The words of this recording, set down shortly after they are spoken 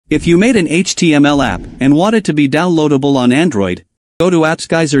If you made an HTML app and want it to be downloadable on Android, go to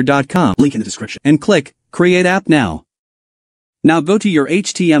AppsGeyser.com, link in the description, and click Create App Now. Now go to your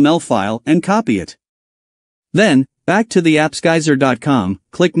HTML file and copy it. Then, back to the AppsGeyser.com,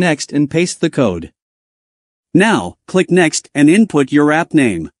 click Next and paste the code. Now, click Next and input your app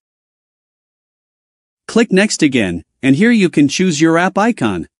name. Click Next again, and here you can choose your app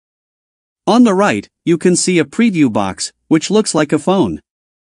icon. On the right, you can see a preview box, which looks like a phone.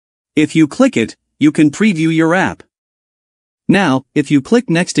 If you click it, you can preview your app. Now, if you click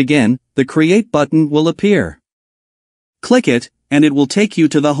Next again, the Create button will appear. Click it, and it will take you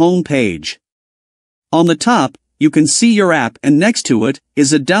to the home page. On the top, you can see your app and next to it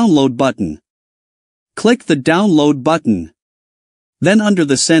is a Download button. Click the Download button. Then under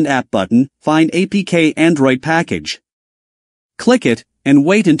the Send App button, find APK Android package. Click it, and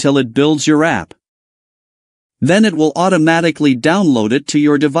wait until it builds your app. Then it will automatically download it to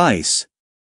your device.